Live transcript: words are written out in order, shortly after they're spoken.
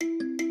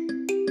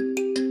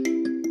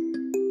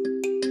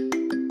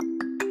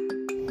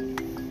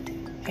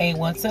Hey,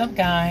 what's up,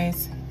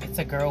 guys? It's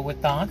a girl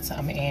with thoughts.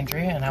 I'm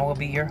Andrea, and I will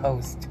be your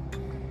host.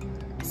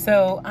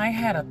 So, I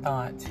had a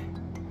thought.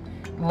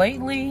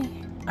 Lately,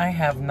 I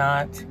have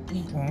not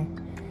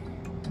eaten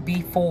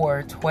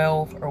before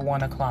 12 or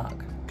 1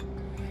 o'clock.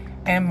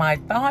 And my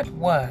thought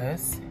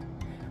was,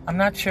 I'm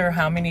not sure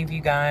how many of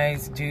you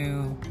guys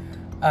do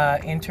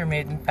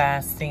intermittent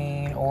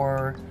fasting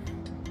or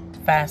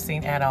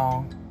fasting at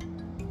all.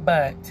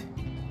 But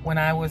when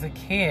I was a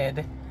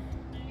kid,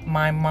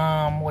 my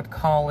mom would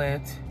call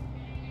it,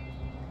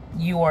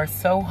 you are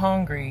so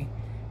hungry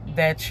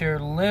that your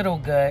little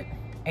gut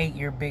ate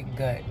your big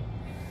gut.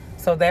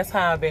 So that's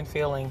how I've been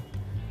feeling.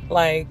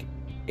 Like,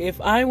 if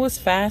I was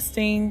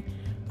fasting,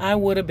 I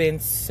would have been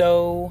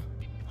so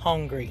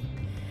hungry.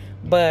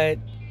 But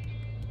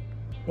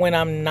when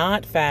I'm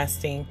not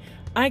fasting,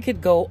 I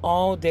could go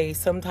all day,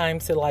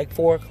 sometimes to like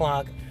 4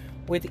 o'clock,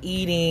 with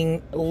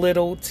eating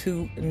little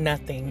to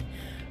nothing.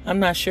 I'm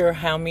not sure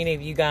how many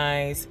of you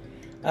guys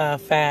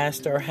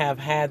fast or have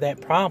had that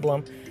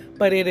problem,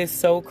 but it is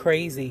so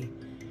crazy.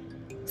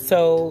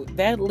 So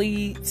that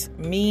leads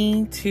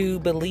me to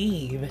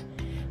believe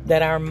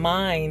that our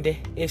mind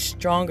is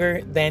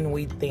stronger than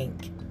we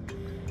think.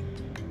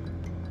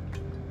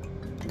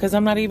 Because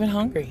I'm not even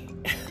hungry.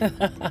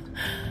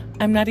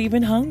 I'm not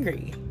even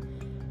hungry.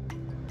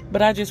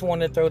 But I just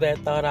want to throw that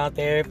thought out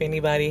there. If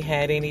anybody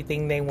had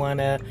anything they want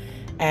to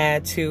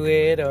add to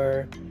it,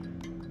 or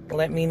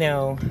let me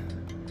know.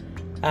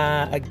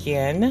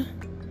 Again,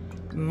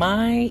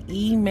 my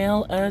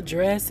email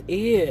address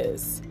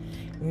is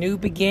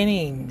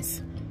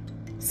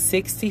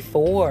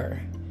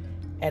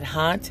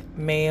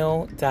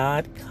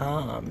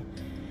newbeginnings64@hotmail.com.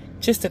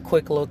 Just a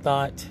quick little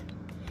thought,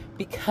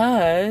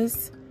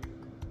 because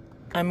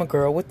I'm a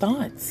girl with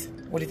thoughts.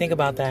 What do you think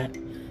about that?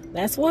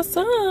 That's what's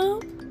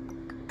up.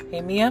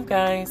 Hit me up,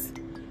 guys.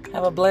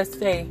 Have a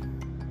blessed day.